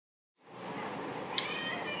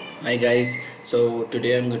Hi guys, so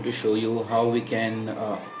today I'm going to show you how we can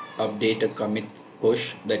update a commit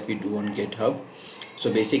push that we do on GitHub.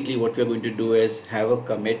 So basically what we're going to do is have a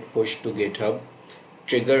commit push to GitHub,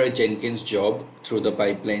 trigger a Jenkins job through the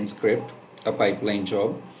pipeline script, a pipeline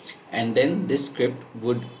job, and then this script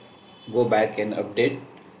would go back and update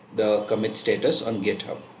the commit status on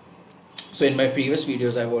GitHub. So in my previous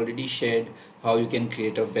videos I've already shared how you can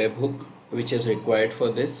create a webhook which is required for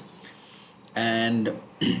this, and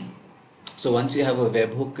so once you have a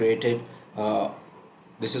webhook created,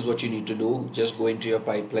 this is what you need to do. Just go into your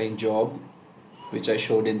pipeline job, which I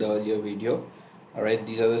showed in the earlier video. Alright,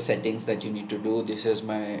 these are the settings that you need to do. This is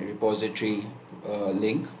my repository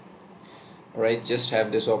link. Alright, just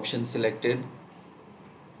have this option selected,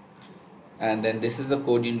 and then this is the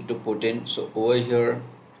code you need to put in. So over here,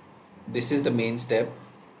 this is the main step.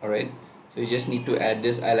 Alright, so you just need to add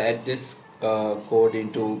this. I'll add this code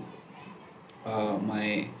into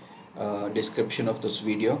my description of this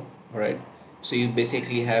video. Alright, so you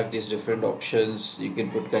basically have these different options. You can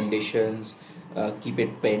put conditions, keep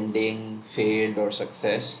it pending, failed, or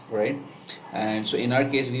success, right? And so in our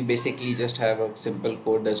case we basically just have a simple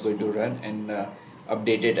code that's going to run and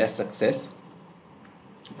update it as success,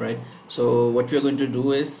 right? So what we're going to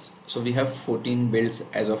do is, so we have 14 builds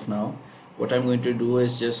as of now. What I'm going to do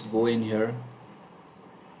is just go in here,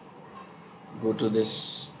 go to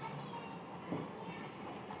this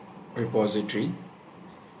repository,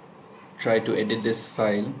 try to edit this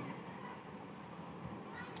file.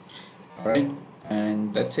 Alright,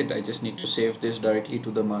 and that's it. I just need to save this directly to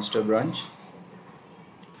the master branch.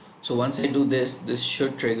 So once I do this, this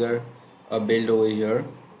should trigger a build over here.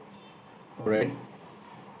 Alright,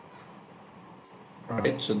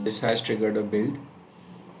 so this has triggered a build.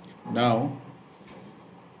 Now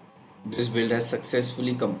this build has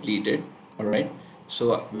successfully completed. Alright,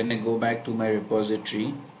 so when I go back to my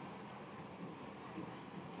repository,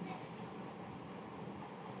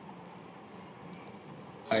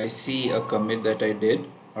 I see a commit that I did.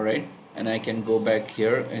 Alright, and I can go back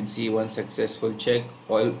here and see one successful check,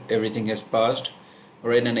 everything has passed.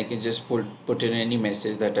 Alright, and I can just put in any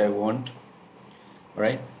message that I want.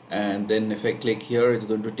 Alright, and then if I click here, it's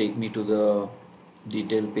going to take me to the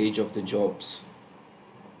detail page of the jobs.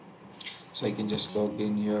 So I can just log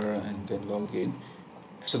in here and then log in.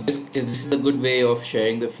 So this is a good way of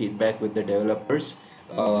sharing the feedback with the developers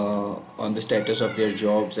on the status of their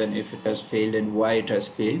jobs and if it has failed and why it has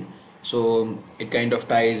failed. So it kind of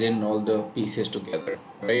ties in all the pieces together,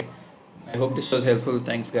 right? I hope this was helpful.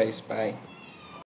 Thanks guys. Bye.